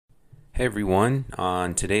Hey everyone,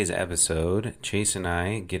 on today's episode, Chase and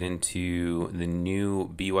I get into the new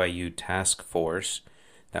BYU task force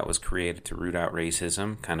that was created to root out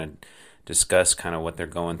racism, kind of discuss kind of what they're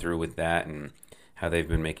going through with that and how they've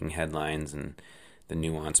been making headlines and the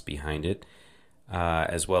nuance behind it.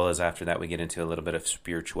 As well as after that, we get into a little bit of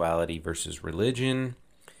spirituality versus religion.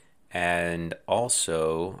 And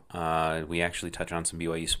also, we actually touch on some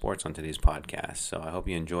BYU sports on today's podcast. So I hope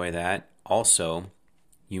you enjoy that. Also,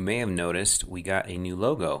 you may have noticed we got a new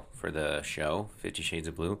logo for the show, 50 Shades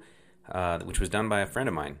of Blue, which was done by a friend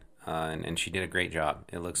of mine, and she did a great job.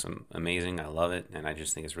 It looks amazing. I love it, and I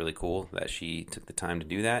just think it's really cool that she took the time to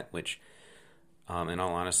do that, which, in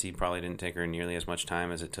all honesty, probably didn't take her nearly as much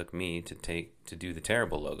time as it took me to do the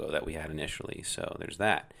terrible logo that we had initially. So there's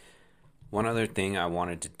that. One other thing I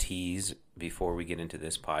wanted to tease before we get into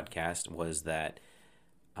this podcast was that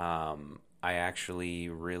I actually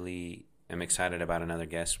really am excited about another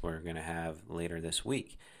guest we're going to have later this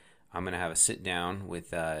week. I'm going to have a sit down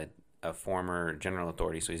with a former general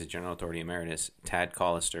authority, so he's a general authority emeritus, Tad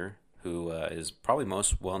Collister, who is probably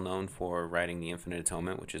most well known for writing The Infinite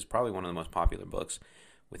Atonement, which is probably one of the most popular books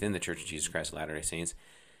within the Church of Jesus Christ of Latter-day Saints.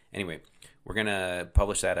 Anyway, we're going to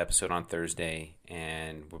publish that episode on Thursday,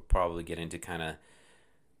 and we'll probably get into kind of,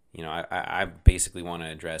 I basically want to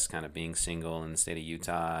address kind of being single in the state of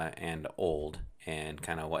Utah and old, and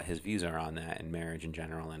kind of what his views are on that and marriage in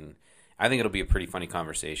general. And I think it'll be a pretty funny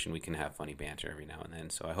conversation. We can have funny banter every now and then.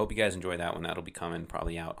 So I hope you guys enjoy that one. That'll be coming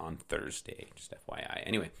probably out on Thursday, just FYI.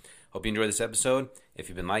 Anyway, hope you enjoy this episode. If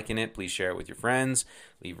you've been liking it, please share it with your friends,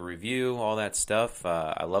 leave a review, all that stuff.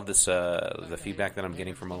 I love this, the feedback that I'm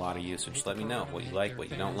getting from a lot of you. So just let me know what you like, what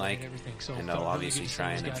you don't like, and I'll obviously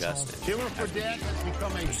try and adjust it. Killer Fredette has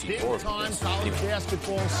become a big-time college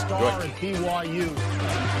basketball star at BYU.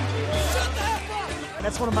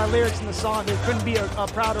 That's one of my lyrics in the song. There couldn't be a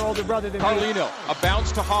prouder older brother than me. Carlino, a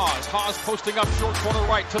bounce to Haas. Haas posting up short corner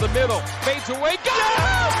right to the middle. Fades away. Got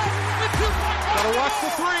it! The two-point. Gotta watch the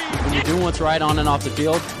three. When you're doing what's right on and off the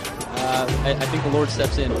field, I think the Lord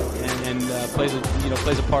steps in and plays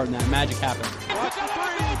a part in that. Magic happens. Watch the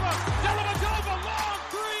three. Dellavedova, long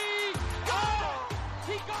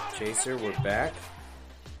three. Oh, Chaser, we're back.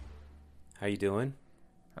 How you doing?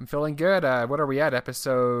 I'm feeling good. What are we at?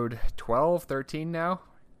 Episode 12, 13 now?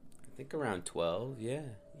 I think around 12, yeah.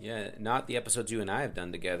 Yeah, not the episodes you and I have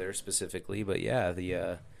done together specifically, but yeah,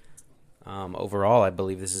 the overall, I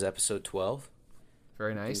believe this is episode 12.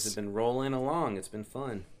 Very nice. Things have been rolling along. It's been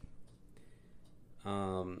fun.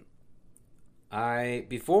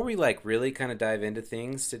 Before we really kind of dive into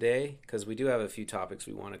things today, because we do have a few topics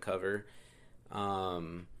we want to cover,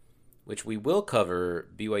 which we will cover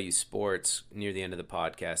BYU sports near the end of the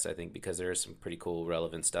podcast, I think, because there is some pretty cool,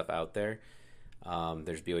 relevant stuff out there.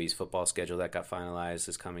 There's BYU's football schedule that got finalized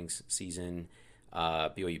this coming season.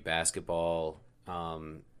 BYU basketball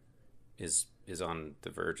is on the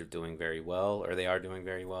verge of doing very well, or they are doing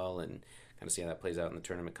very well, and kind of see how that plays out in the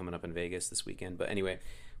tournament coming up in Vegas this weekend. But anyway,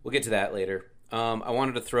 we'll get to that later. I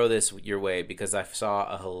wanted to throw this your way because I saw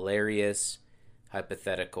a hilarious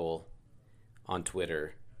hypothetical on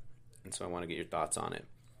Twitter, and so I want to get your thoughts on it.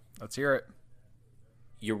 Let's hear it.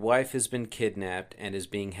 Your wife has been kidnapped and is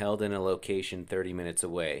being held in a location 30 minutes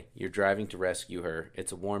away. You're driving to rescue her.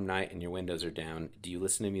 It's a warm night and your windows are down. Do you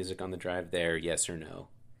listen to music on the drive there, yes or no?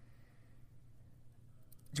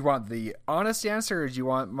 Do you want the honest answer, or do you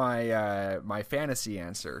want my fantasy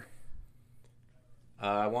answer?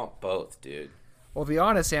 I want both, dude. Well, the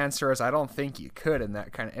honest answer is I don't think you could in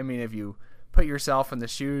that kind of... I mean, if you put yourself in the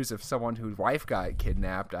shoes of someone whose wife got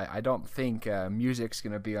kidnapped, I don't think music's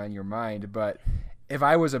going to be on your mind. But if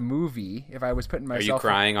I was a movie, if I was putting myself... Are you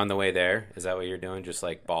crying on the way there? Is that what you're doing? Just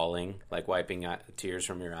bawling, wiping tears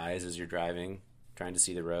from your eyes as you're driving, trying to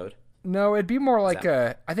see the road? No, it'd be more like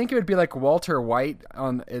I think it would be like Walter White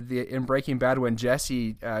in Breaking Bad when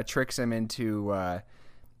Jesse tricks him into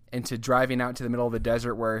driving out to the middle of the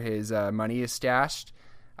desert where his money is stashed.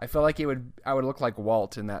 I feel like I would look like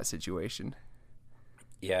Walt in that situation.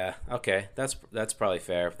 Yeah, okay. That's probably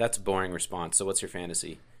fair. That's a boring response. So what's your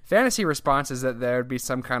fantasy? Fantasy response is that there would be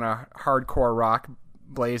some kind of hardcore rock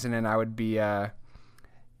blazing and I would be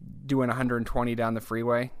doing 120 down the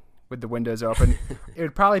freeway with the windows open. It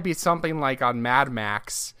would probably be something like on Mad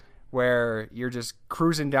Max where you're just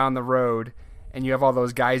cruising down the road and you have all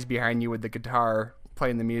those guys behind you with the guitar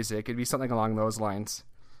playing the music. It'd be something along those lines.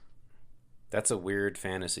 That's a weird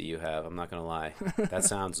fantasy you have. I'm not going to lie. That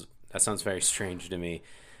sounds very strange to me.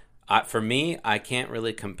 For me, I can't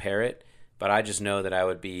really compare it, but I just know that I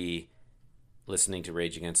would be listening to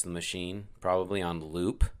Rage Against the Machine, probably on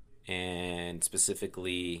loop, and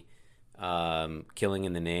specifically Killing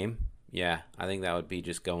in the Name, Yeah, I think that would be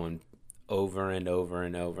just going over and over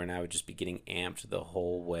and over, and I would just be getting amped the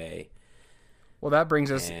whole way. Well, that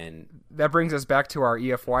brings us back to our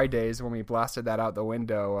EFY days when we blasted that out the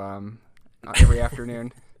window every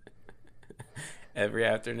afternoon. Every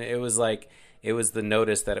afternoon, it was the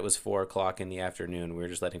notice that it was 4:00 in the afternoon. We were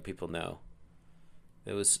just letting people know.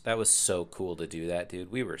 That was so cool to do that,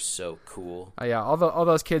 dude. We were so cool. Yeah, all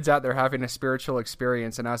those kids out there having a spiritual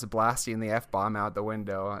experience, and I was blasting the F-bomb out the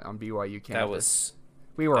window on BYU campus.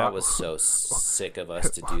 That was so sick of us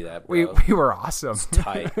to do that, bro. We were awesome.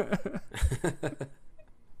 Tight.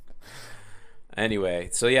 Anyway,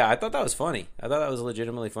 so yeah, I thought that was funny. I thought that was a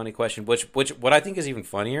legitimately funny question. Which what I think is even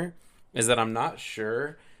funnier is that I'm not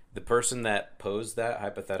sure the person that posed that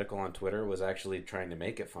hypothetical on Twitter was actually trying to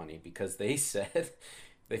make it funny, because they said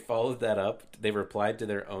they followed that up. They replied to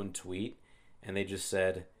their own tweet and they just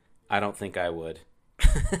said, "I don't think I would."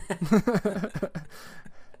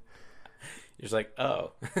 You're just like,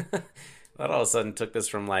 oh. That all of a sudden took this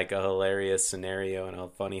from like a hilarious scenario and a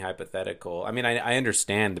funny hypothetical. I mean, I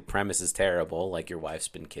understand the premise is terrible, like your wife's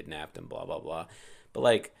been kidnapped and blah, blah, blah. But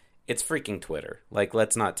like, it's freaking Twitter. Like,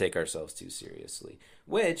 let's not take ourselves too seriously.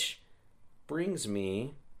 Which brings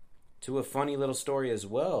me to a funny little story as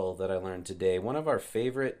well that I learned today. One of our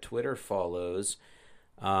favorite Twitter follows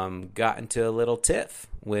got into a little tiff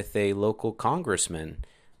with a local congressman.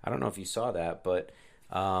 I don't know if you saw that, but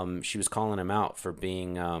she was calling him out for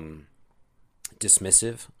being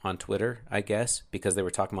dismissive on Twitter, I guess, because they were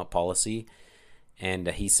talking about policy. And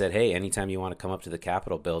he said, hey, anytime you want to come up to the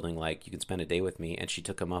Capitol building, like, you can spend a day with me. And she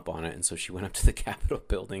took him up on it. And so she went up to the Capitol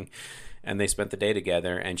building and they spent the day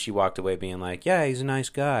together. And she walked away being like, yeah, he's a nice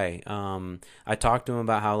guy. I talked to him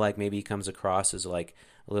about how, like, maybe he comes across as, like,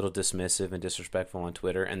 a little dismissive and disrespectful on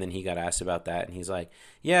Twitter. And then he got asked about that. And he's like,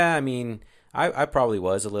 yeah, I mean, I probably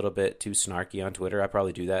was a little bit too snarky on Twitter. I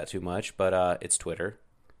probably do that too much, but it's Twitter.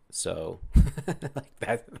 So like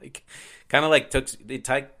that, like, kind of like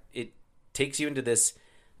it takes you into this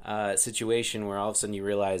situation where all of a sudden you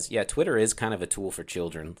realize, yeah, Twitter is kind of a tool for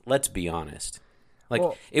children. Let's be honest. Like,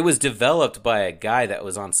 well, it was developed by a guy that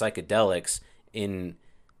was on psychedelics in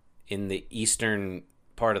the eastern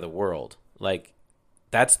part of the world. Like,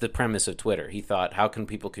 that's the premise of Twitter. He thought, how can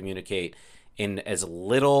people communicate in as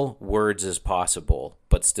little words as possible,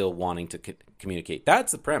 but still wanting to communicate?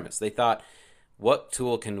 That's the premise. They thought, what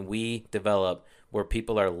tool can we develop where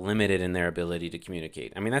people are limited in their ability to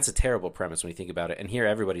communicate? I mean, that's a terrible premise when you think about it. And here,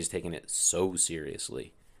 everybody's taking it so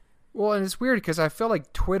seriously. Well, and it's weird because I feel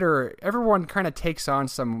like Twitter, everyone kind of takes on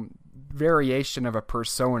some variation of a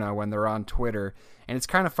persona when they're on Twitter. And it's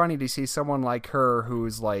kind of funny to see someone like her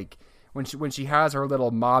who's like, when she has her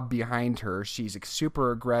little mob behind her, she's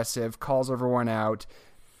super aggressive, calls everyone out,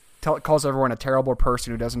 calls everyone a terrible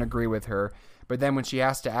person who doesn't agree with her. But then when she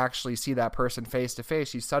has to actually see that person face to face,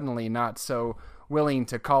 she's suddenly not so willing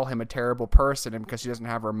to call him a terrible person because she doesn't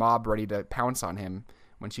have her mob ready to pounce on him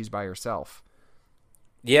when she's by herself.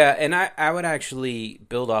 Yeah, and I would actually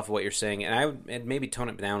build off of what you're saying, and I would maybe tone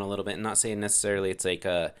it down a little bit, and not saying necessarily it's like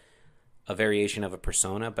a variation of a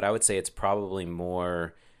persona, but I would say it's probably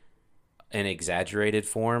more an exaggerated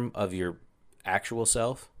form of your actual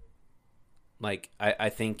self. Like, I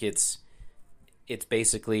think it's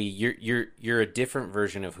basically you're a different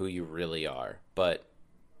version of who you really are, but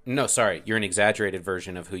no, sorry, you're an exaggerated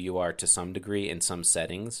version of who you are to some degree in some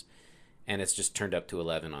settings, and it's just turned up to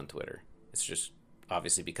 11 on Twitter. It's just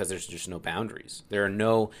obviously because there's just no boundaries. There are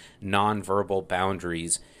no nonverbal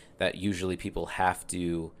boundaries that usually people have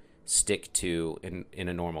to stick to in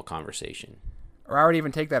a normal conversation. Or I would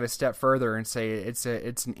even take that a step further and say it's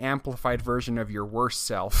an amplified version of your worst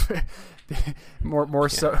self, more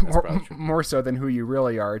so than who you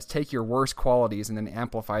really are. It's take your worst qualities and then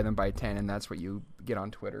amplify them by 10, and that's what you get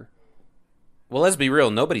on Twitter. Well, let's be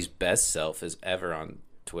real. Nobody's best self is ever on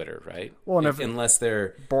Twitter, right? Well, unless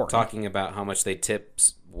they're boring. Talking about how much they tip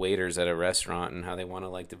waiters at a restaurant and how they want to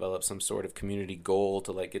like develop some sort of community goal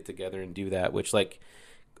to like get together and do that. Which, like,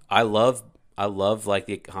 I love like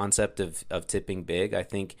the concept of tipping big. I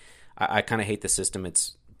think I kind of hate the system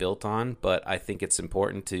it's built on, but I think it's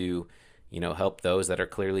important to, help those that are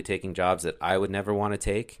clearly taking jobs that I would never want to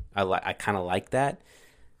take. I kind of like that,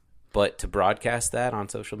 but to broadcast that on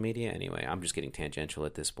social media, anyway, I'm just getting tangential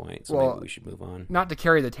at this point, so maybe we should move on. Not to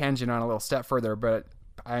carry the tangent on a little step further, but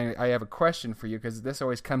I have a question for you, because this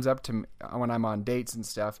always comes up to me when I'm on dates and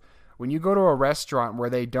stuff. When you go to a restaurant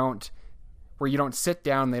where you don't sit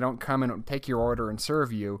down, they don't come and take your order and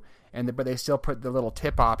serve you, but they still put the little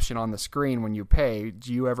tip option on the screen when you pay.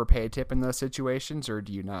 Do you ever pay a tip in those situations, or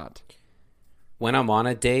do you not? When I'm on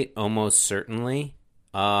a date, almost certainly.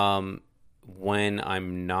 When when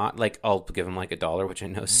I'm not, like, I'll give them like $1, which I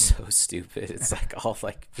know is so stupid. It's like all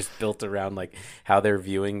like just built around like how they're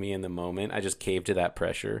viewing me in the moment. I just cave to that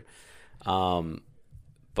pressure.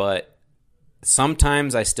 But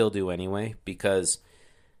sometimes I still do anyway, because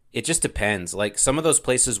it just depends. Like, some of those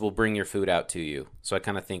places will bring your food out to you. So I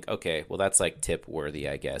kind of think, okay, well, that's like tip worthy,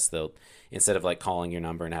 I guess. They'll, instead of like calling your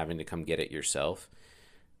number and having to come get it yourself.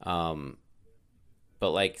 But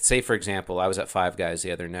like, say for example, I was at Five Guys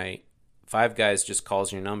the other night. Five Guys just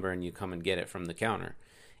calls your number and you come and get it from the counter.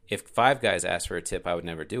 If Five Guys asked for a tip, I would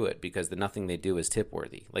never do it, because the nothing they do is tip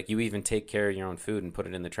worthy. Like, you even take care of your own food and put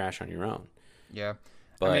it in the trash on your own. Yeah.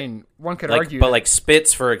 But, I mean, one could like, argue. But like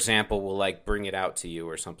Spitz, for example, will like bring it out to you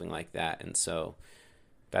or something like that. And so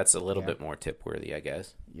that's a little bit more tip worthy, I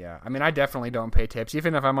guess. Yeah. I mean, I definitely don't pay tips.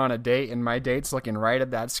 Even if I'm on a date and my date's looking right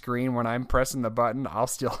at that screen when I'm pressing the button, I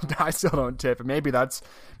still don't tip. And maybe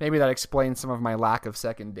that explains some of my lack of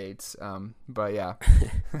second dates. But yeah,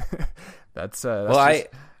 that's well,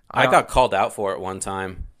 I got called out for it one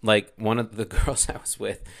time. Like, one of the girls I was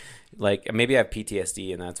with, like, maybe I have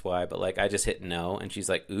PTSD and that's why, but like, I just hit no and she's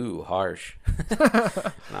like, ooh, harsh. And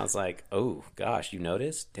I was like, oh gosh, you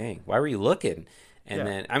noticed? Dang, why were you looking? And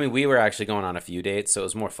then, I mean, we were actually going on a few dates, so it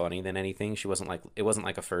was more funny than anything. It wasn't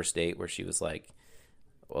like a first date where she was like,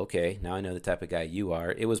 okay, now I know the type of guy you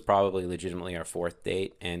are. It was probably legitimately our fourth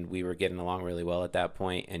date, and we were getting along really well at that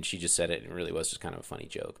point, and she just said it, and it really was just kind of a funny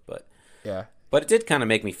joke. But yeah. But it did kind of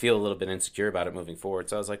make me feel a little bit insecure about it moving forward.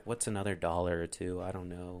 So I was like, what's another $1 or $2? I don't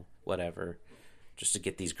know. Whatever. Just to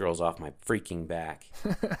get these girls off my freaking back.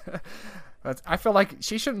 I feel like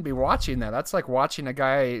she shouldn't be watching that. That's like watching a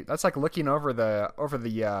guy. That's like looking over the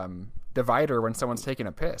divider when someone's taking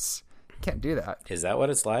a piss. You can't do that. Is that what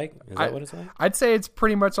it's like? What it's like? I'd say it's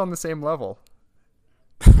pretty much on the same level.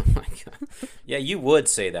 Oh my god. Yeah, you would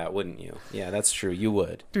say that, wouldn't you? Yeah, that's true. You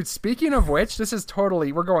would. Dude, speaking of which,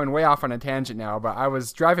 we're going way off on a tangent now, but I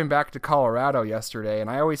was driving back to Colorado yesterday,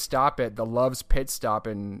 and I always stop at the Love's Pit Stop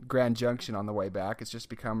in Grand Junction on the way back. It's just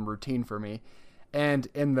become routine for me. And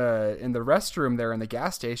in the restroom there in the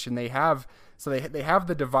gas station, they have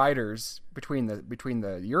the dividers between the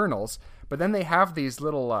urinals, but then they have these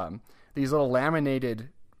little laminated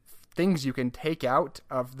things you can take out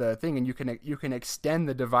of the thing, and you can extend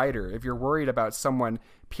the divider. If you're worried about someone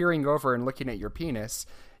peering over and looking at your penis,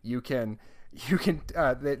 you can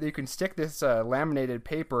stick this laminated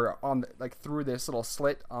paper on through this little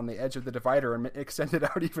slit on the edge of the divider and extend it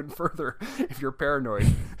out even further if you're paranoid.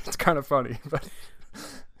 It's kind of funny, but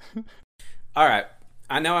all right.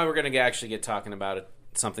 I know we're going to actually get talking about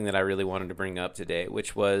something that I really wanted to bring up today,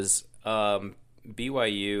 which was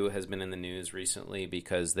BYU has been in the news recently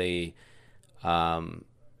because they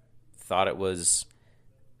thought it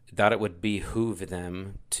would behoove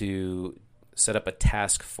them to set up a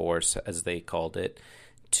task force, as they called it,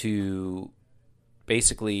 to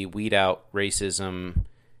basically weed out racism,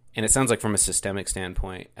 and it sounds like from a systemic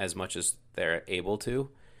standpoint as much as they're able to.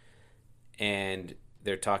 And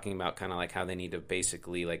they're talking about kind of like how they need to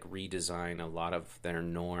basically like redesign a lot of their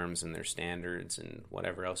norms and their standards and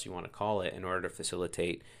whatever else you want to call it in order to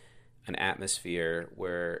facilitate an atmosphere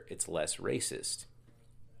where it's less racist.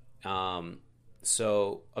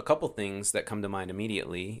 So a couple things that come to mind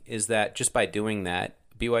immediately is that just by doing that,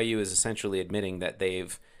 BYU is essentially admitting that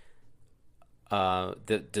they've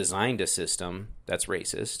designed a system that's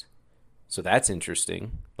racist. So that's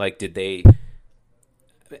interesting. Like, did they...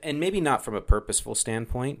 And maybe not from a purposeful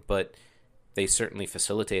standpoint, but they certainly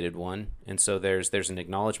facilitated one. And so there's an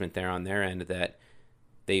acknowledgement there on their end that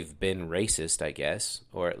they've been racist, I guess,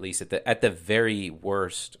 or at least at the very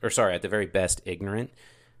best, ignorant.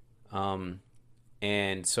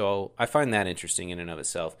 And so I find that interesting in and of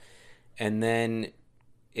itself. And then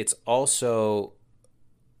it's also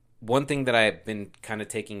one thing that I've been kind of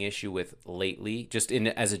taking issue with lately, just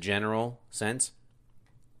as a general sense,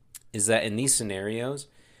 is that in these scenarios,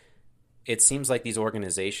 it seems like these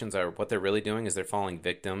organizations what they're really doing is they're falling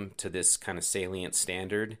victim to this kind of salient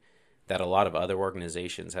standard that a lot of other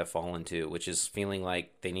organizations have fallen to, which is feeling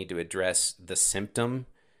like they need to address the symptom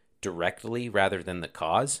directly rather than the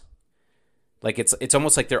cause. Like it's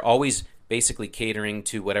almost like they're always basically catering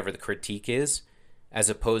to whatever the critique is, as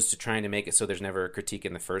opposed to trying to make it so there's never a critique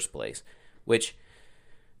in the first place, which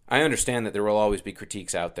I understand that there will always be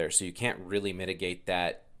critiques out there, so you can't really mitigate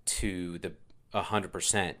that to the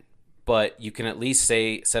 100%. But you can at least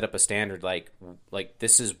set up a standard like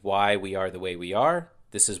this is why we are the way we are.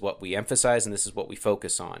 This is what we emphasize, and this is what we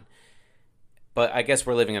focus on. But I guess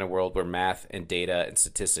we're living in a world where math and data and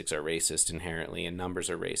statistics are racist inherently, and numbers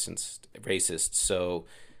are racist. So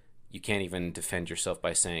you can't even defend yourself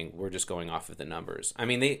by saying we're just going off of the numbers. I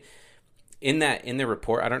mean, in the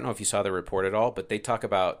report, I don't know if you saw the report at all, but they talk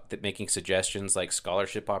about making suggestions like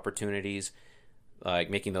scholarship opportunities, like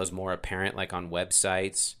making those more apparent, like on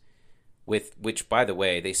websites. Which, by the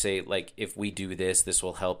way, they say like if we do this, this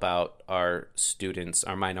will help out our students,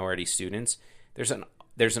 our minority students. There's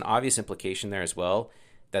an obvious implication there as well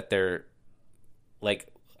that they're like,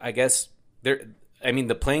 I guess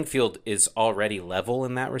the playing field is already level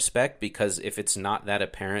in that respect, because if it's not that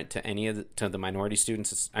apparent to the minority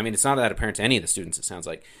students, it's not that apparent to any of the students, it sounds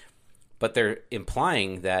like, but they're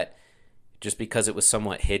implying that just because it was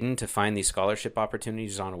somewhat hidden to find these scholarship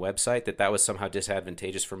opportunities on a website, that was somehow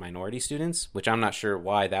disadvantageous for minority students, which I'm not sure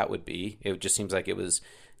why that would be. It just seems like it was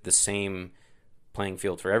the same playing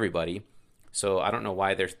field for everybody. So I don't know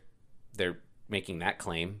why they're making that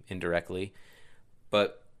claim indirectly.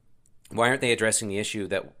 But why aren't they addressing the issue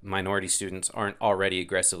that minority students aren't already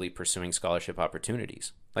aggressively pursuing scholarship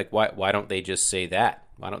opportunities? Like, why don't they just say that?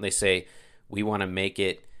 Why don't they say, we want to make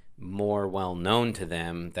it more well known to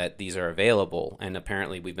them that these are available, and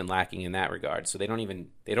apparently we've been lacking in that regard. So they don't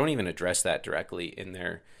even address that directly in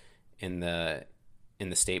the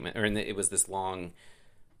statement, or it was this long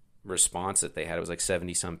response that they had. It was like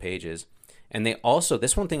 70 some pages. And they also,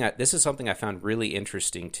 this is something I found really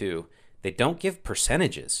interesting too. They don't give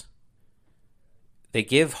percentages. They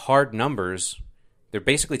give hard numbers. They're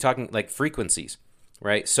basically talking like frequencies,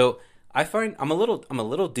 right? So I find I'm a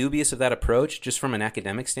little dubious of that approach, just from an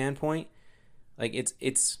academic standpoint. Like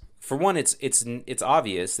it's for one, it's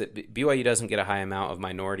obvious that BYU doesn't get a high amount of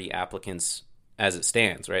minority applicants as it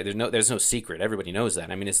stands, right? There's no secret. Everybody knows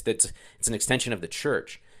that. I mean, it's an extension of the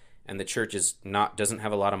church, and the church doesn't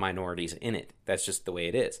have a lot of minorities in it. That's just the way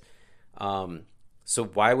it is. So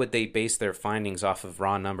why would they base their findings off of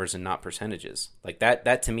raw numbers and not percentages? Like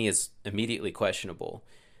that to me is immediately questionable.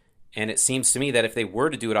 And it seems to me that if they were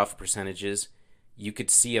to do it off of percentages, you could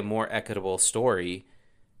see a more equitable story,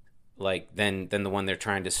 like than the one they're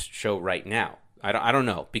trying to show right now. I don't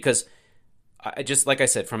know, because I just, like I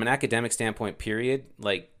said, from an academic standpoint, period,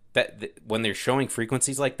 like that when they're showing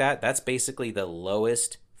frequencies like that, that's basically the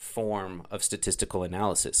lowest form of statistical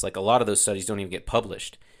analysis. Like a lot of those studies don't even get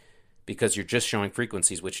published because you're just showing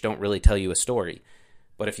frequencies, which don't really tell you a story.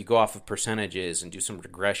 But if you go off of percentages and do some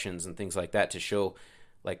regressions and things like that to show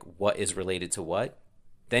like what is related to what,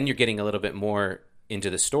 then you're getting a little bit more into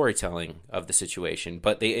the storytelling of the situation.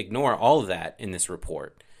 But they ignore all of that in this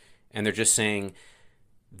report. And they're just saying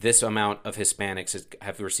this amount of Hispanics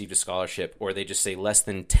have received a scholarship, or they just say less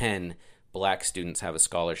than 10 black students have a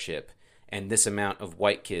scholarship, and this amount of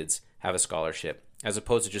white kids have a scholarship, as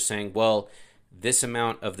opposed to just saying, well, this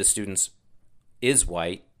amount of the students is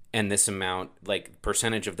white, and this amount, like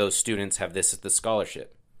percentage of those students have this as the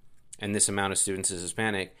scholarship, and this amount of students is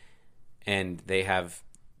Hispanic, and they have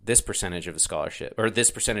this percentage of a scholarship, or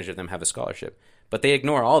this percentage of them have a scholarship. But they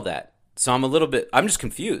ignore all that. So I'm just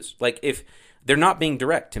confused. Like, if they're not being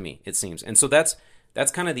direct to me, it seems. And so that's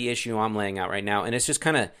kind of the issue I'm laying out right now. And it's just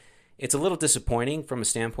it's a little disappointing from a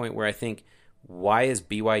standpoint where I think, why is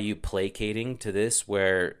BYU placating to this,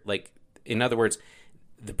 where, like, in other words,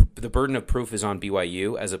 the burden of proof is on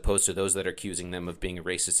BYU as opposed to those that are accusing them of being a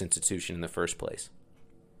racist institution in the first place?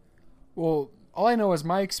 Well, all I know is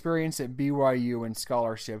my experience at BYU and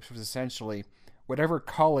scholarships was essentially whatever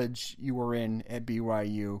college you were in at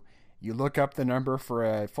BYU, you look up the number for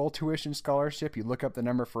a full tuition scholarship, you look up the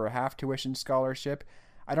number for a half tuition scholarship.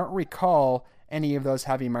 I don't recall any of those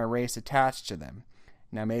having my race attached to them.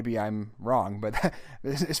 Now, maybe I'm wrong, but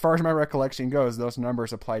as far as my recollection goes, those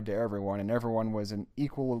numbers applied to everyone, and everyone was in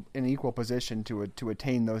equal position to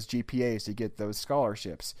attain those GPAs to get those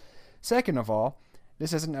scholarships. Second of all,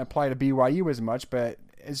 this doesn't apply to BYU as much, but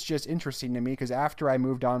it's just interesting to me because after I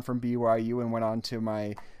moved on from BYU and went on to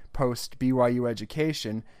my post-BYU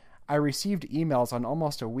education, I received emails on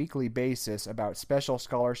almost a weekly basis about special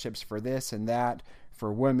scholarships for this and that,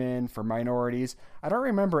 for women, for minorities. I don't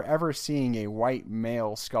remember ever seeing a white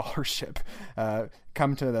male scholarship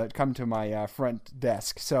come to my front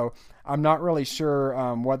desk. So I'm not really sure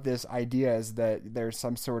what this idea is that there's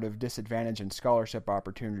some sort of disadvantage in scholarship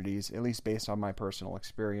opportunities, at least based on my personal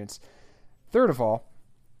experience. Third of all,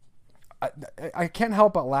 I can't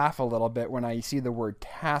help but laugh a little bit when I see the word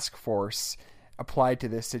task force applied to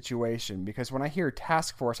this situation, because when I hear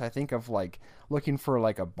task force, I think of like looking for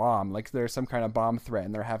like a bomb, like there's some kind of bomb threat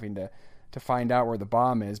and they're having to find out where the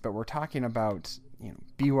bomb is. But we're talking about,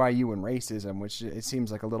 BYU and racism, which it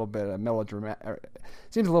seems like a little bit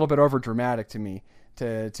seems a little bit over dramatic to me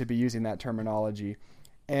to be using that terminology.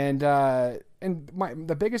 And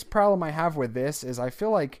the biggest problem I have with this is I feel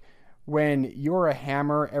like when you're a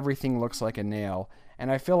hammer, everything looks like a nail.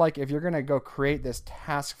 And I feel like if you're going to go create this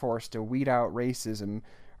task force to weed out racism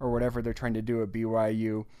or whatever they're trying to do at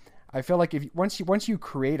BYU, I feel like once you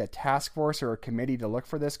create a task force or a committee to look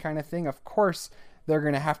for this kind of thing, of course they're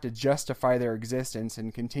going to have to justify their existence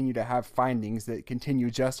and continue to have findings that continue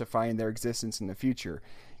justifying their existence in the future.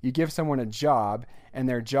 You give someone a job, and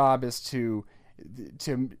their job is to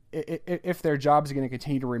if their job is going to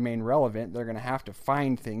continue to remain relevant, they're going to have to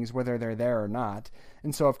find things whether they're there or not.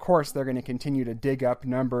 And so, of course, they're going to continue to dig up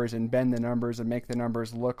numbers and bend the numbers and make the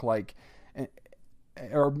numbers look like,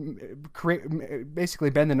 or basically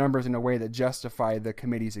bend the numbers in a way that justify the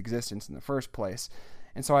committee's existence in the first place.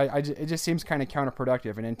 And so it just seems kind of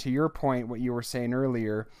counterproductive. And then to your point, what you were saying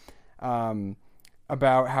earlier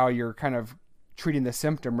about how you're kind of treating the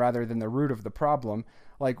symptom rather than the root of the problem,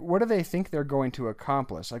 like, what do they think they're going to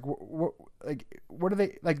accomplish? Like, what do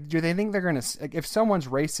they, like, do they think they're going to, like, if someone's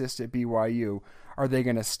racist at BYU, are they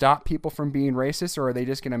going to stop people from being racist, or are they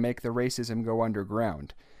just going to make the racism go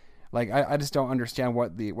underground? Like, I just don't understand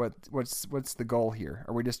what's the goal here.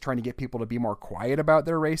 Are we just trying to get people to be more quiet about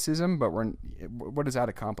their racism? But what does that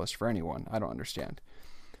accomplish for anyone? I don't understand.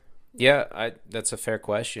 Yeah, that's a fair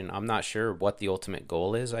question. I'm not sure what the ultimate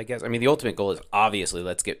goal is, I guess. I mean, the ultimate goal is obviously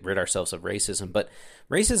let's get rid ourselves of racism, but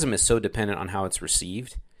racism is so dependent on how it's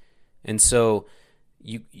received. And so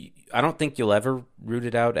I don't think you'll ever root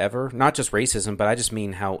it out ever. Not just racism, but I just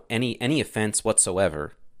mean how any offense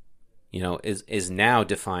whatsoever, is now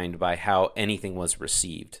defined by how anything was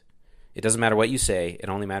received. It doesn't matter what you say, it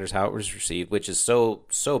only matters how it was received, which is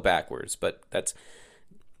so backwards, but that's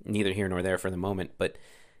neither here nor there for the moment. But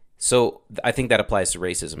so I think that applies to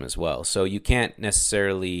racism as well. So you can't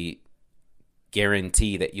necessarily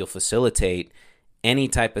guarantee that you'll facilitate any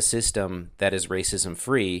type of system that is racism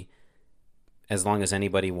free as long as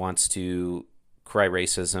anybody wants to cry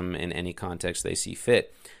racism in any context they see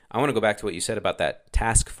fit. I want to go back to what you said about that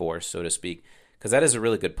task force, so to speak, because that is a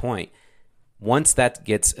really good point. Once that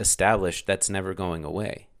gets established, that's never going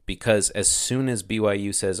away. Because as soon as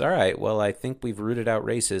BYU says, all right, well, I think we've rooted out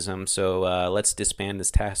racism, so let's disband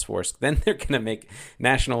this task force, then they're going to make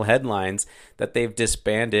national headlines that they've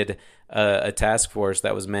disbanded a task force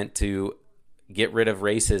that was meant to get rid of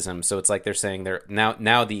racism. So it's like they're saying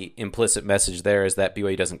now the implicit message there is that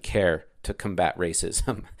BYU doesn't care to combat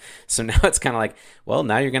racism. So now it's kind of like, well,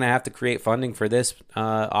 now you're going to have to create funding for this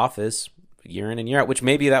office year in and year out, which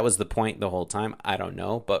maybe that was the point the whole time. I don't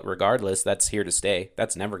know. But regardless, that's here to stay.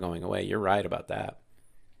 That's never going away. You're right about that.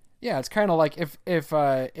 Yeah, it's kind of like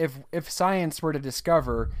if science were to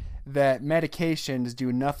discover that medications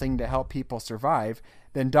do nothing to help people survive,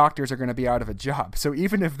 then doctors are going to be out of a job. So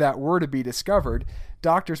even if that were to be discovered,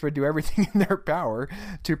 doctors would do everything in their power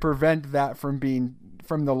to prevent that from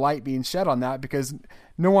the light being shed on that, because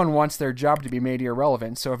no one wants their job to be made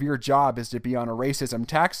irrelevant. So if your job is to be on a racism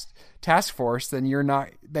task force, then you are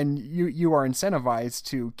incentivized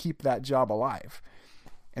to keep that job alive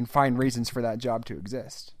and find reasons for that job to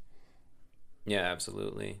exist. Yeah,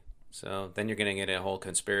 absolutely. So then you're going to get a whole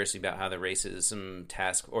conspiracy about how the racism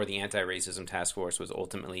task or the anti-racism task force was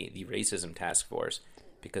ultimately the racism task force,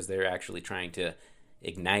 because they're actually trying to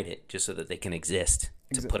ignite it just so that they can exist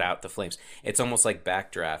to put out the flames. It's almost like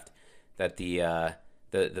Backdraft, that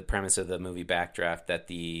the premise of the movie Backdraft, that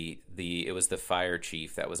it was the fire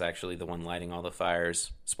chief that was actually the one lighting all the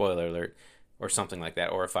fires, spoiler alert, or something like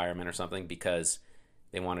that, or a fireman or something, because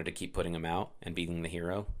they wanted to keep putting him out and being the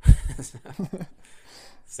hero.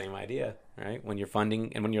 Same idea, right? When you're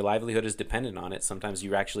funding and when your livelihood is dependent on it, sometimes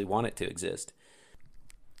you actually want it to exist.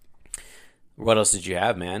 What else did you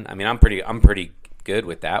have, man? I mean, I'm pretty good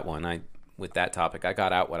with that one. With that topic, I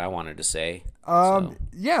got out what I wanted to say.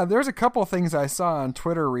 Yeah, there's a couple of things I saw on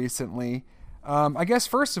Twitter recently. I guess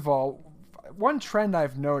first of all, one trend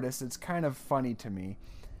I've noticed, it's kind of funny to me.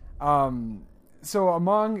 So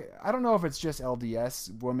I don't know if it's just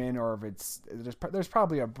LDS women or if there's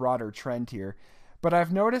probably a broader trend here. But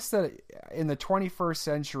I've noticed that in the 21st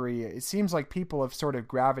century, it seems like people have sort of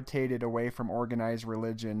gravitated away from organized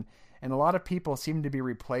religion, and a lot of people seem to be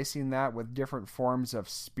replacing that with different forms of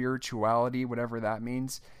spirituality, whatever that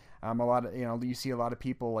means. You see a lot of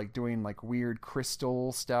people like doing like weird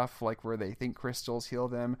crystal stuff, like where they think crystals heal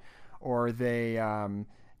them, or they, I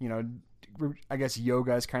guess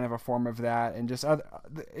yoga is kind of a form of that, and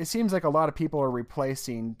it seems like a lot of people are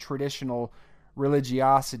replacing traditional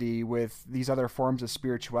religiosity with these other forms of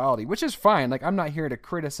spirituality, which is fine. Like, I'm not here to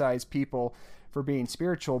criticize people for being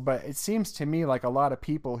spiritual, but it seems to me like a lot of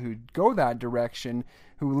people who go that direction,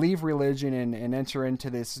 who leave religion and enter into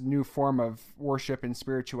this new form of worship and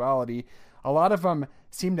spirituality, a lot of them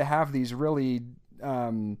seem to have these really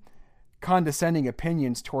condescending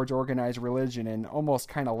opinions towards organized religion and almost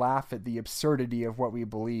kind of laugh at the absurdity of what we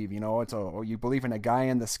believe. You believe in a guy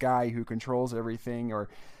in the sky who controls everything, or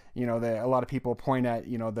a lot of people point at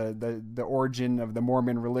the origin of the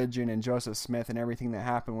Mormon religion and Joseph Smith and everything that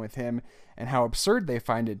happened with him and how absurd they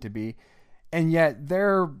find it to be. And yet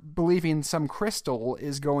they're believing some crystal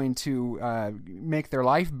is going to make their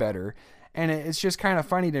life better. And it's just kind of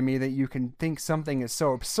funny to me that you can think something is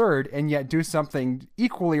so absurd and yet do something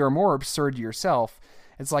equally or more absurd yourself.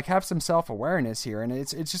 It's like, have some self-awareness here. And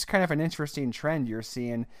it's just kind of an interesting trend you're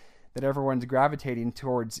seeing, that everyone's gravitating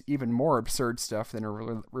towards even more absurd stuff than a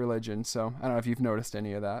religion. So I don't know if you've noticed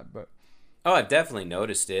any of that, but... Oh, I've definitely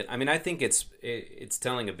noticed it. I mean, I think it's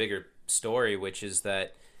telling a bigger story, which is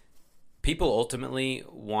that people ultimately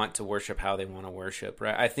want to worship how they want to worship,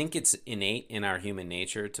 right? I think it's innate in our human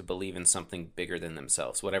nature to believe in something bigger than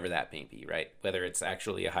themselves, whatever that may be, right? Whether it's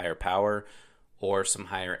actually a higher power or some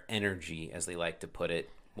higher energy, as they like to put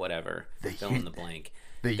it, whatever, fill in the blank.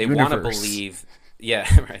 They want to believe,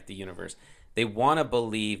 right, the universe. They want to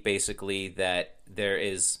believe, basically, that there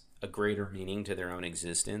is a greater meaning to their own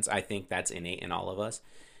existence. I think that's innate in all of us.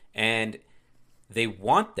 And they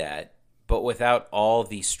want that, but without all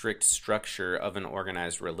the strict structure of an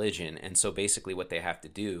organized religion. And so basically what they have to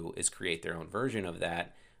do is create their own version of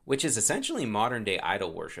that, which is essentially modern day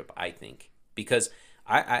idol worship, I think. Because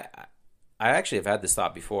I actually have had this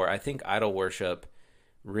thought before. I think idol worship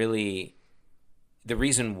really, the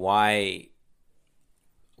reason why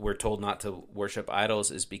we're told not to worship idols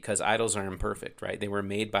is because idols are imperfect, right? They were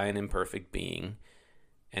made by an imperfect being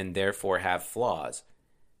and therefore have flaws.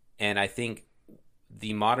 And I think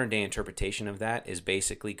the modern day interpretation of that is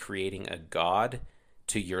basically creating a god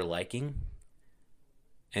to your liking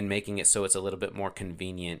and making it so it's a little bit more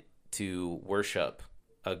convenient to worship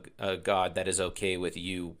a god that is okay with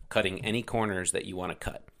you cutting any corners that you want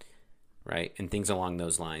to cut, right? And things along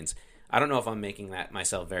those lines. I don't know if I'm making that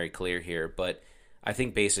myself very clear here, but I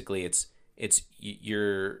think basically it's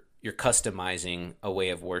you're customizing a way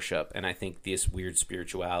of worship. And I think this weird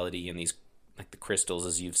spirituality and these, like the crystals,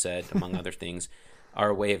 as you've said, among other things, are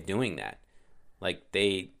a way of doing that. Like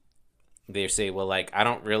they say, well, like, I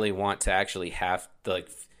don't really want to actually have to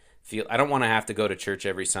feel, I don't want to have to go to church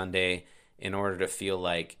every Sunday in order to feel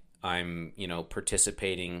like I'm,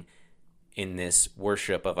 participating in this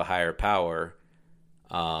worship of a higher power.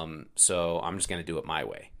 So I'm just going to do it my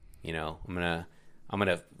way. I'm going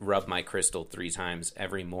to rub my crystal 3 times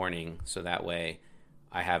every morning. So that way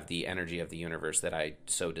I have the energy of the universe that I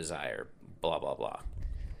so desire, blah, blah, blah.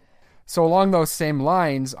 So along those same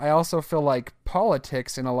lines, I also feel like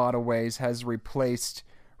politics in a lot of ways has replaced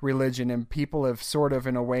religion, and people have sort of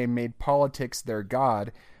in a way made politics their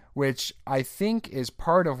god, which I think is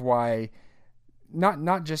part of why,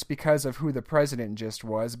 not just because of who the president just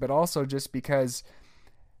was, but also just because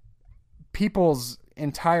people's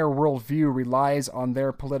entire worldview relies on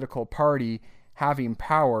their political party having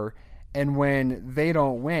power. And when they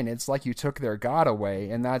don't win, it's like you took their god away,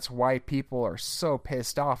 and that's why people are so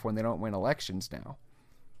pissed off when they don't win elections now.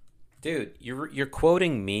 Dude, you're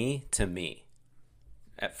quoting me to me,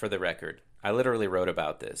 for the record. I literally wrote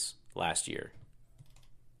about this last year.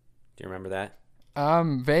 Do you remember that?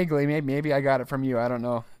 Vaguely. Maybe I got it from you. I don't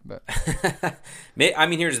know. But I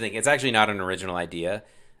mean, here's the thing. It's actually not an original idea.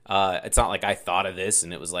 It's not like I thought of this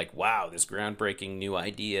and it was like, wow, this groundbreaking new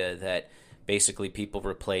idea that basically people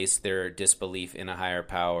replace their disbelief in a higher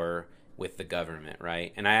power with the government,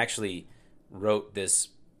 right? And I actually wrote this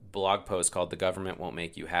blog post called "The Government Won't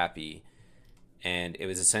Make You Happy," and it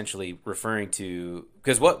was essentially referring to,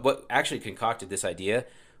 because what actually concocted this idea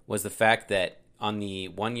was the fact that on the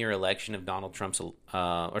 1-year election of Donald Trump's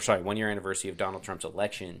 1-year anniversary of Donald Trump's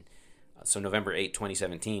election, so November 8,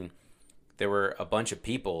 2017, there were a bunch of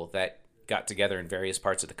people that got together in various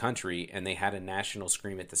parts of the country, and they had a national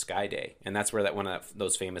Scream at the Sky Day. And that's where one of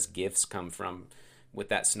those famous GIFs come from, with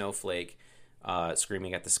that snowflake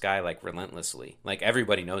screaming at the sky like relentlessly. Like,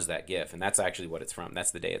 everybody knows that GIF, and that's actually what it's from.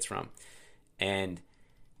 That's the day it's from. And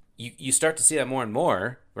you start to see that more and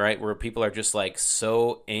more, right, where people are just like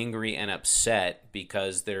so angry and upset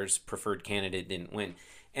because their preferred candidate didn't win.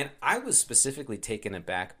 And I was specifically taken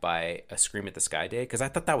aback by a Scream at the Sky Day because I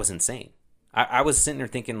thought that was insane. I was sitting there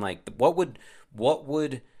thinking, like, what would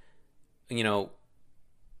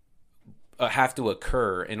have to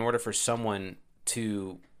occur in order for someone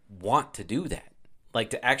to want to do that, like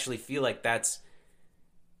to actually feel like that's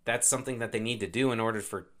something that they need to do in order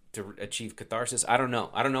to achieve catharsis. I don't know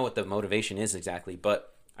what the motivation is exactly,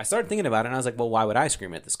 but I started thinking about it, and I was like, well, why would I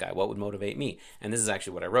scream at the sky? What would motivate me? And this is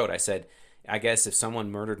actually what I wrote. I said, I guess if someone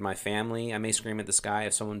murdered my family, I may scream at the sky.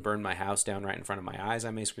 If someone burned my house down right in front of my eyes, I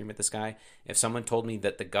may scream at the sky. If someone told me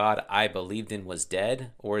that the God I believed in was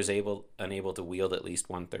dead or is unable to wield at least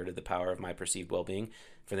 1/3 of the power of my perceived well-being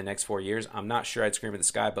for the next 4 years, I'm not sure I'd scream at the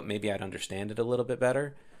sky, but maybe I'd understand it a little bit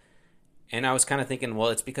better. And I was kind of thinking, well,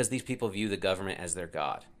 it's because these people view the government as their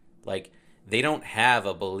God. Like, they don't have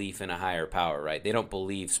a belief in a higher power, right? They don't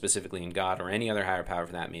believe specifically in God or any other higher power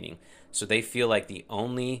for that meaning. So they feel like the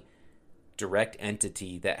only direct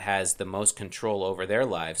entity that has the most control over their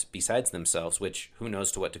lives besides themselves, which who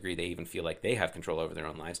knows to what degree they even feel like they have control over their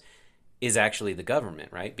own lives, is actually the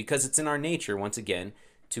government, right? Because it's in our nature, once again,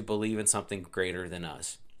 to believe in something greater than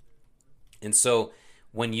us. And so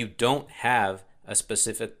when you don't have a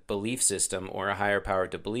specific belief system or a higher power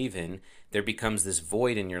to believe in, there becomes this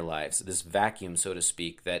void in your lives, this vacuum, so to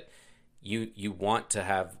speak, that you want to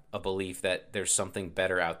have a belief that there's something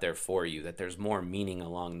better out there for you, that there's more meaning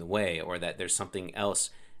along the way, or that there's something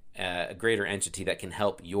else, a greater entity that can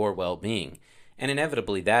help your well-being. And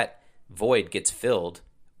inevitably that void gets filled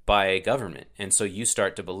by government. And so you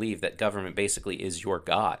start to believe that government basically is your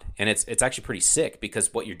God. And it's actually pretty sick,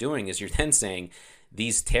 because what you're doing is you're then saying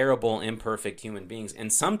these terrible, imperfect human beings,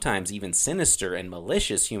 and sometimes even sinister and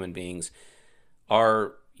malicious human beings,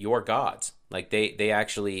 are your gods. Like they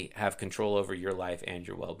actually have control over your life and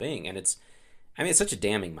your well-being. And it's such a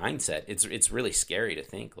damning mindset. It's really scary to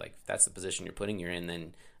think, like, if that's the position you're putting you in,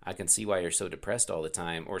 then I can see why you're so depressed all the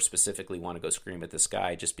time, or specifically want to go scream at the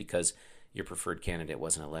sky just because your preferred candidate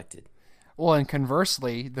wasn't elected. Well, and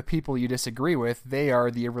conversely, the people you disagree with, they are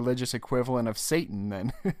the religious equivalent of Satan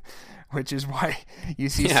then, which is why you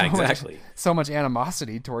see so much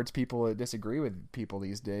animosity towards people that disagree with people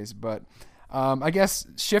these days. But I guess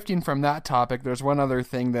shifting from that topic, there's one other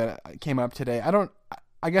thing that came up today. I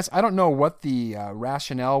don't know what the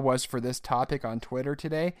rationale was for this topic on Twitter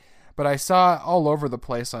today, but I saw all over the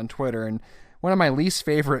place on Twitter, and one of my least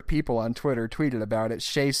favorite people on Twitter tweeted about it,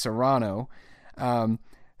 Shea Serrano.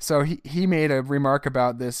 So he made a remark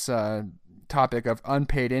about this topic of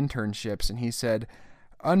unpaid internships, and he said,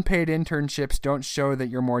 unpaid internships don't show that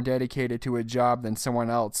you're more dedicated to a job than someone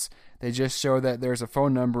else. They just show that there's a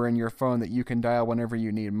phone number in your phone that you can dial whenever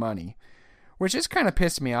you need money, which just kind of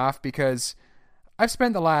pissed me off, because I've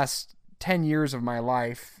spent the last 10 years of my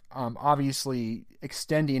life obviously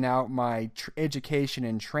extending out my education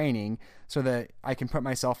and training so that I can put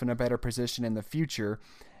myself in a better position in the future.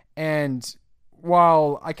 And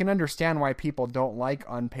while I can understand why people don't like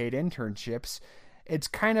unpaid internships, it's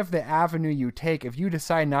kind of the avenue you take. If you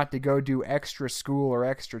decide not to go do extra school or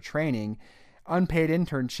extra training, unpaid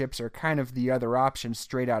internships are kind of the other option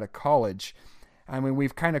straight out of college. I mean,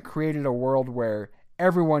 we've kind of created a world where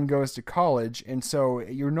everyone goes to college, and so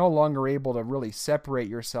you're no longer able to really separate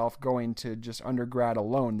yourself going to just undergrad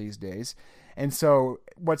alone these days. And so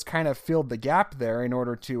what's kind of filled the gap there in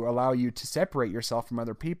order to allow you to separate yourself from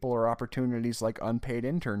other people are opportunities like unpaid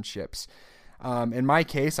internships. In my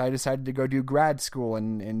case, I decided to go do grad school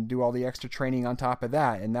and do all the extra training on top of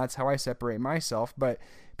that, and that's how I separate myself. But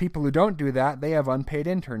people who don't do that, they have unpaid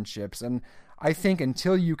internships. And I think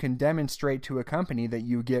until you can demonstrate to a company that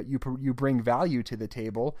you bring value to the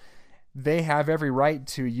table, they have every right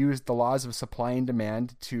to use the laws of supply and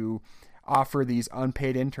demand to offer these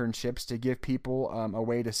unpaid internships to give people a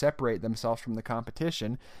way to separate themselves from the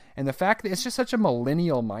competition. And the fact that it's just such a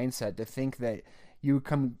millennial mindset to think that you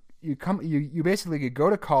basically could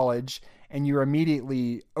go to college and you're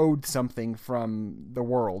immediately owed something from the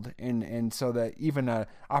world, and so that even an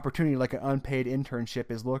opportunity like an unpaid internship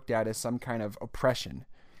is looked at as some kind of oppression.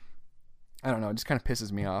 I don't know, it just kind of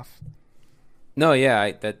pisses me off. No, yeah,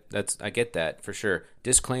 I get that for sure.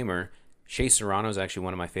 Disclaimer: Shea Serrano is actually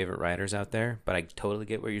one of my favorite writers out there, but I totally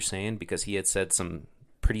get what you're saying, because he had said some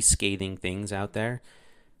pretty scathing things out there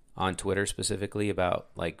on Twitter specifically about,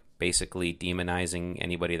 like, basically demonizing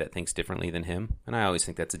anybody that thinks differently than him. And I always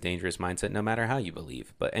think that's a dangerous mindset no matter how you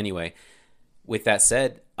believe. But anyway, with that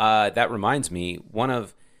said, that reminds me, one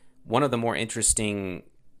of the more interesting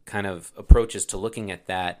kind of approaches to looking at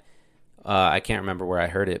that, I can't remember where I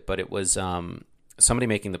heard it, but it was somebody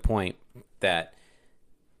making the point that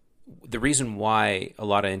the reason why a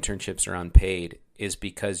lot of internships are unpaid is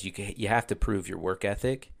because you have to prove your work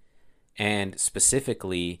ethic. And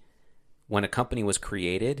specifically, when a company was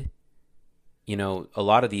created, you know, a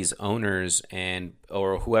lot of these owners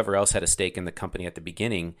or whoever else had a stake in the company at the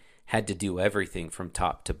beginning had to do everything from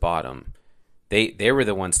top to bottom. They were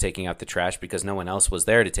the ones taking out the trash because no one else was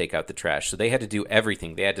there to take out the trash. So they had to do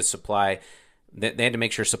everything. They had to supply They had to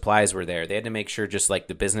make sure supplies were there. They had to make sure just like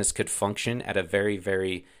the business could function at a very,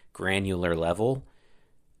 very granular level.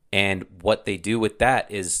 And what they do with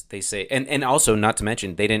that is they say, and also not to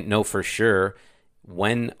mention, they didn't know for sure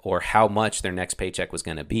when or how much their next paycheck was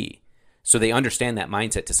going to be. So they understand that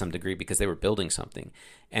mindset to some degree because they were building something.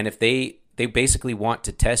 And if they basically want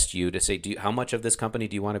to test you to say, how much of this company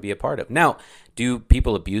do you want to be a part of? Now, do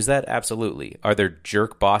people abuse that? Absolutely. Are there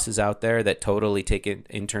jerk bosses out there that totally take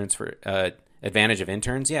interns for advantage of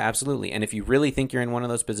interns? Yeah, absolutely. And if you really think you're in one of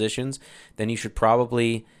those positions, then you should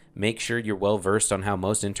probably make sure you're well versed on how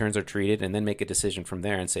most interns are treated, and then make a decision from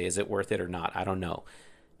there and say, is it worth it or not? I don't know.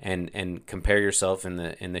 And compare yourself in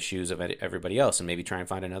the shoes of everybody else, and maybe try and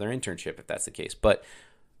find another internship if that's the case. But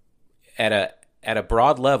at a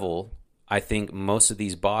broad level, I think most of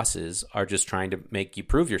these bosses are just trying to make you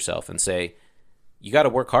prove yourself and say, you got to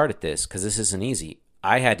work hard at this because this isn't easy.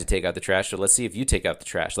 I had to take out the trash, so let's see if you take out the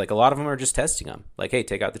trash. Like, a lot of them are just testing them. Like, hey,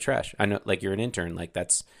 take out the trash. I know, like, you're an intern. Like,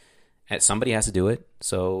 somebody has to do it,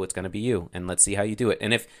 so it's going to be you, and let's see how you do it.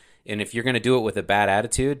 And if you're going to do it with a bad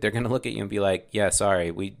attitude, they're going to look at you and be like, yeah, sorry,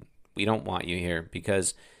 we don't want you here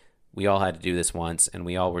because we all had to do this once, and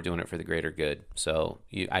we all were doing it for the greater good. So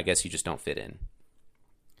I guess you just don't fit in.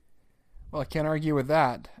 Well, I can't argue with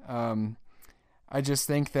that. I just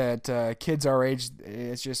think that kids our age,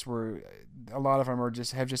 it's just a lot of them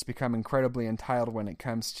have just become incredibly entitled when it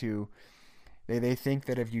comes to. They think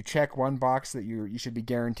that if you check one box that you should be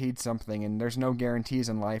guaranteed something, and there's no guarantees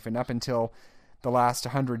in life. And up until the last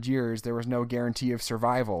 100 years, there was no guarantee of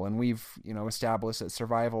survival, and we've established that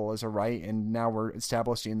survival is a right, and now we're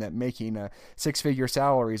establishing that making a six-figure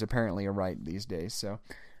salary is apparently a right these days. So,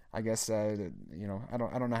 I guess I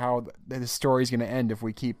don't know how the story's going to end if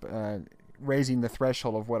we keep raising the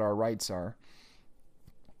threshold of what our rights are.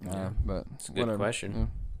 But it's a good question.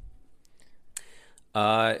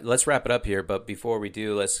 Yeah. Let's wrap it up here, but before we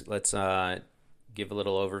do, let's give a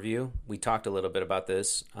little overview. We talked a little bit about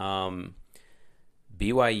this.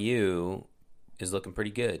 BYU is looking pretty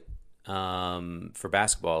good for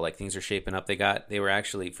basketball. Like, things are shaping up. They were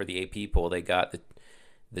actually, for the AP poll, they got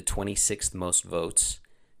the 26th most votes,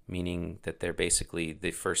 meaning that they're basically the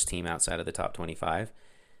first team outside of the top 25.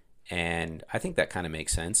 And I think that kind of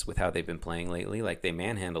makes sense with how they've been playing lately. Like, they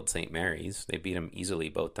manhandled St. Mary's. They beat them easily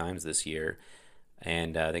both times this year.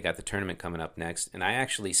 And they got the tournament coming up next. And I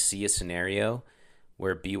actually see a scenario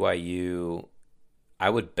where BYU, I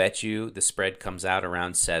would bet you the spread comes out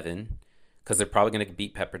around 7, because they're probably going to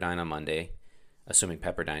beat Pepperdine on Monday, assuming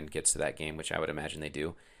Pepperdine gets to that game, which I would imagine they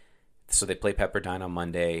do. So they play Pepperdine on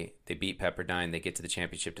Monday. They beat Pepperdine. They get to the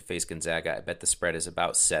championship to face Gonzaga. I bet the spread is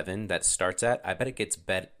about 7 that starts at. I bet it gets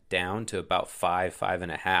bet down to about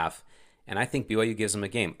 5.5. And I think BYU gives them a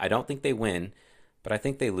game. I don't think they win, but I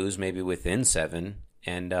think they lose maybe within 7,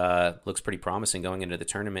 and looks pretty promising going into the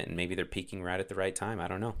tournament, and maybe they're peaking right at the right time. I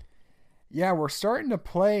don't know. Yeah, we're starting to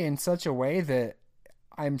play in such a way that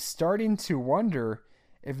I'm starting to wonder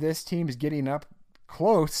if this team's getting up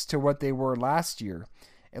close to what they were last year,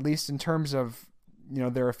 at least in terms of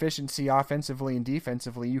their efficiency offensively and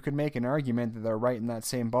defensively. You could make an argument that they're right in that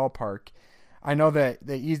same ballpark. I know that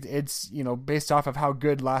it's based off of how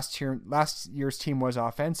good last year's team was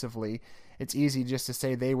offensively. It's easy just to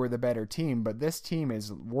say they were the better team, but this team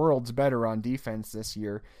is worlds better on defense this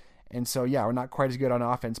year. And so, yeah, we're not quite as good on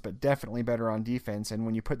offense, but definitely better on defense. And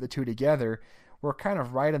when you put the two together, we're kind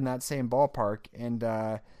of right in that same ballpark. And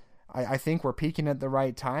I think we're peaking at the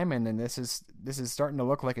right time. And then this is starting to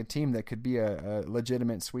look like a team that could be a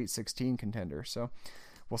legitimate Sweet 16 contender. So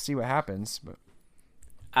we'll see what happens. But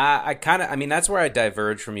that's where I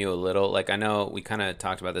diverge from you a little. Like, I know we kind of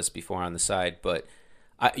talked about this before on the side, but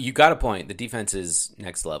you got a point. The defense is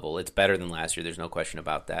next level. It's better than last year. There's no question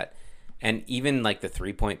about that. And even like the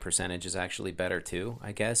 3-point percentage is actually better too,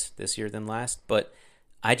 I guess, this year than last. But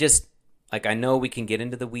I know we can get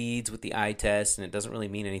into the weeds with the eye test, and it doesn't really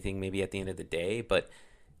mean anything maybe at the end of the day. But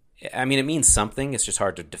I mean, it means something. It's just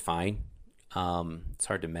hard to define. It's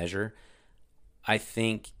hard to measure. I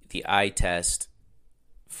think the eye test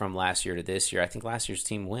from last year to this year, I think last year's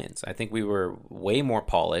team wins. I think we were way more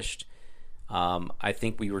polished. I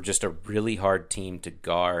think we were just a really hard team to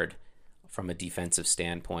guard from a defensive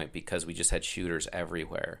standpoint because we just had shooters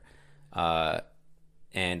everywhere.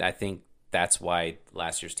 And I think that's why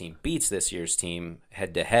last year's team beats this year's team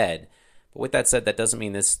head-to-head. But with that said, that doesn't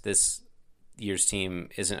mean this year's team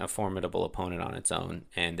isn't a formidable opponent on its own,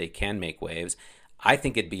 and they can make waves. I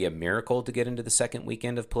think it'd be a miracle to get into the second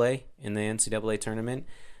weekend of play in the NCAA tournament.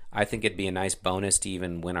 I think it'd be a nice bonus to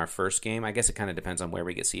even win our first game. I guess it kind of depends on where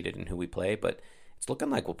we get seated and who we play, but it's looking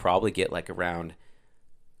like we'll probably get like around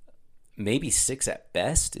maybe 6 at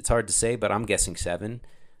best. It's hard to say, but I'm guessing 7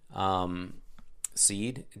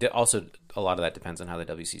 seed. Also, a lot of that depends on how the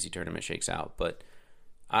WCC tournament shakes out. But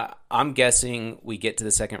I'm guessing we get to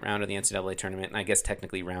the second round of the NCAA tournament, and I guess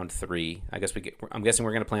technically round 3. I'm guessing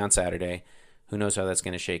we're going to play on Saturday. Who knows how that's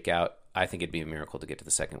going to shake out? I think it'd be a miracle to get to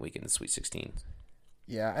the second week in the Sweet 16.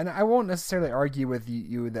 Yeah, and I won't necessarily argue with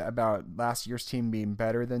you about last year's team being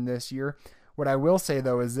better than this year. What I will say,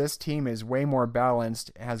 though, is this team is way more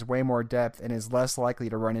balanced, has way more depth, and is less likely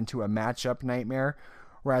to run into a matchup nightmare,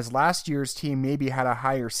 whereas last year's team maybe had a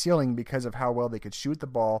higher ceiling because of how well they could shoot the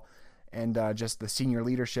ball and just the senior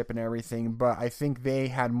leadership and everything, but I think they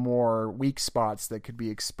had more weak spots that could be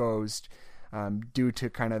exposed due to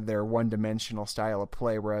kind of their one-dimensional style of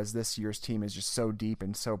play, whereas this year's team is just so deep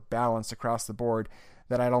and so balanced across the board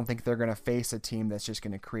that I don't think they're going to face a team that's just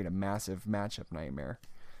going to create a massive matchup nightmare.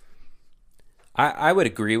 I would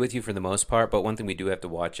agree with you for the most part, but one thing we do have to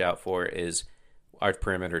watch out for is our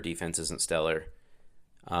perimeter defense isn't stellar.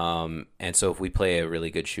 And so if we play a really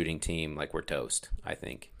good shooting team, like, we're toast, I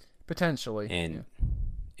think. Potentially. And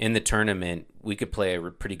in the tournament, we could play a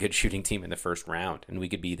pretty good shooting team in the first round, and we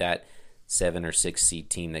could be that 7 or 6 seed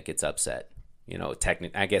team that gets upset. You know,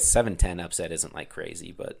 I guess 7-10 upset isn't like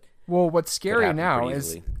crazy, but... Well, what's scary now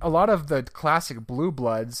is a lot of the classic blue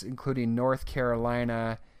bloods, including North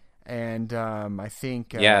Carolina and I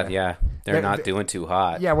think... they're not doing too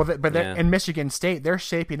hot. Yeah, well, in Michigan State, they're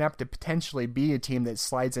shaping up to potentially be a team that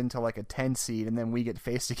slides into like a 10 seed, and then we get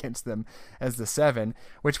faced against them as the 7,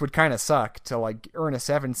 which would kind of suck to like earn a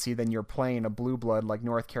 7 seed, then you're playing a blue blood like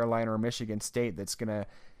North Carolina or Michigan State that's going to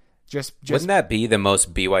just... Wouldn't that be the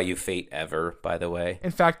most BYU fate ever, by the way?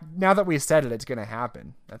 In fact, now that we said it, it's going to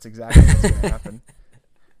happen. That's exactly what's going to happen.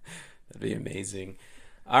 That'd be amazing.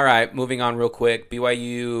 All right, moving on real quick.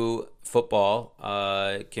 BYU football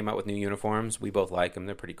came out with new uniforms. We both like them.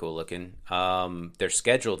 They're pretty cool looking. Their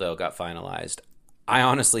schedule, though, got finalized. I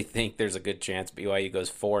honestly think there's a good chance BYU goes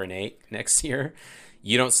 4-8 next year.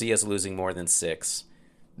 You don't see us losing more than 6.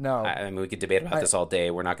 No. I mean, we could debate about this all day.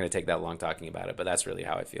 We're not going to take that long talking about it, but that's really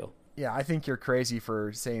how I feel. Yeah, I think you're crazy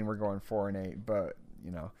for saying we're going 4-8, but,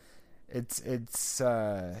 you know,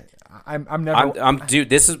 I'm never... Dude,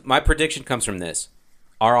 this is my prediction comes from this.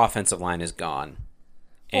 Our offensive line is gone,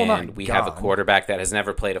 and we have a quarterback that has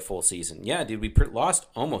never played a full season. Yeah, dude, we lost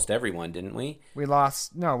almost everyone, didn't we? We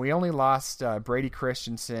only lost Brady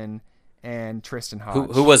Christensen and Tristan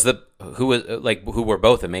Hodge. Who were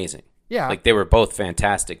both amazing. Yeah, like they were both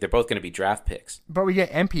fantastic. They're both going to be draft picks. But we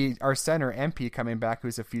get MP, our center MP, coming back,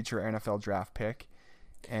 who's a future NFL draft pick,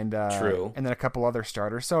 and true, and then a couple other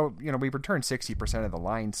starters. So you know, we returned 60% of the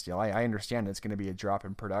line still. I understand it's going to be a drop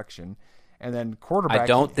in production. And then quarterback. I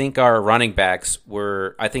don't think our running backs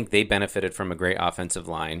were. I think they benefited from a great offensive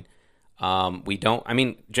line.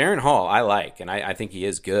 Jaren Hall I like, and I think he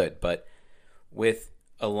is good. But with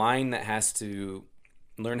a line that has to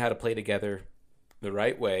learn how to play together the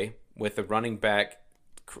right way, with a running back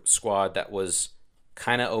squad that was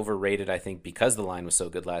kind of overrated, I think, because the line was so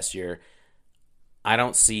good last year, I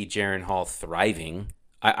don't see Jaren Hall thriving.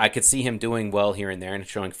 I could see him doing well here and there and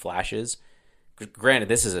showing flashes. Granted,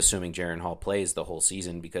 this is assuming Jaren Hall plays the whole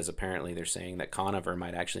season, because apparently they're saying that Conover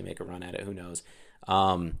might actually make a run at it. Who knows?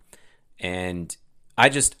 And I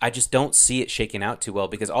just don't see it shaking out too well,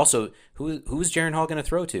 because also who's Jaren Hall going to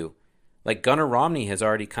throw to? Like Gunnar Romney has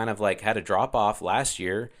already kind of like had a drop off last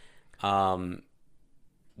year. I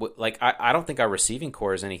don't think our receiving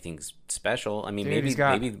core is anything special. I mean, maybe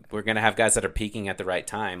we're going to have guys that are peaking at the right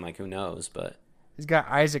time. Like, who knows? But he's got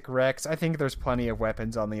Isaac Rex. I think there's plenty of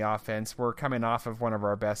weapons on the offense. We're coming off of one of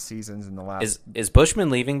our best seasons in the last. Is Bushman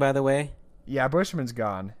leaving, by the way? Yeah, Bushman's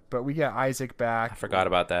gone, but we get Isaac back. I forgot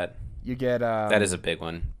about that. You get that is a big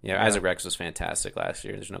one. Yeah, Isaac Rex was fantastic last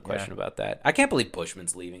year. There's no question about that. I can't believe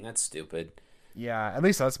Bushman's leaving. That's stupid. Yeah, at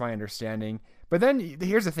least that's my understanding. But then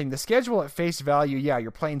here's the thing: the schedule at face value, you're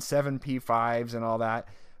playing 7 P5s and all that.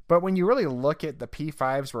 But when you really look at the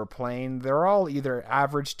P5s we're playing, they're all either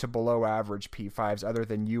average to below average P5s, other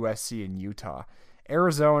than USC and Utah.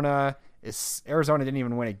 Arizona didn't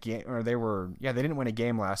even win a game, or they didn't win a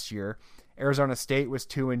game last year. Arizona State was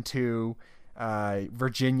 2-2.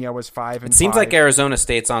 Virginia was 5-5. It seems like Arizona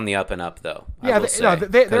State's on the up and up, though. Yeah,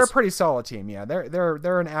 they're a pretty solid team. Yeah,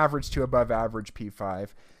 they're an average to above average P5.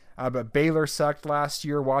 But Baylor sucked last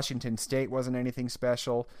year. Washington State wasn't anything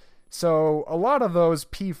special. So a lot of those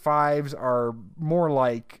P5s are more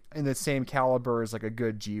like in the same caliber as like a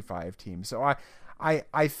good G5 team. So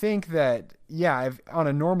I think that, if on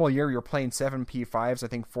a normal year you're playing 7 P5s, I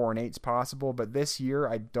think 4-8 is possible. But this year,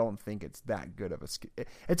 I don't think it's that good of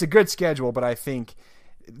it's a good schedule, but I think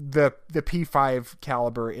the P5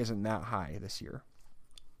 caliber isn't that high this year.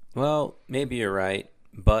 Well, maybe you're right,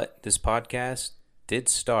 but this podcast did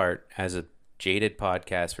start as a jaded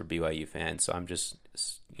podcast for BYU fans, so I'm just,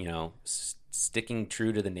 sticking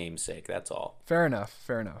true to the namesake. That's all. Fair enough.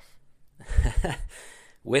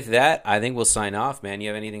 With that, I think we'll sign off, man. You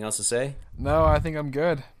have anything else to say? No, I think I'm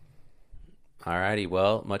good. Alrighty,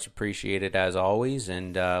 well, much appreciated as always,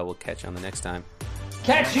 and we'll catch you on the next time.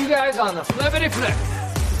 Catch you guys on the Flippity Flip.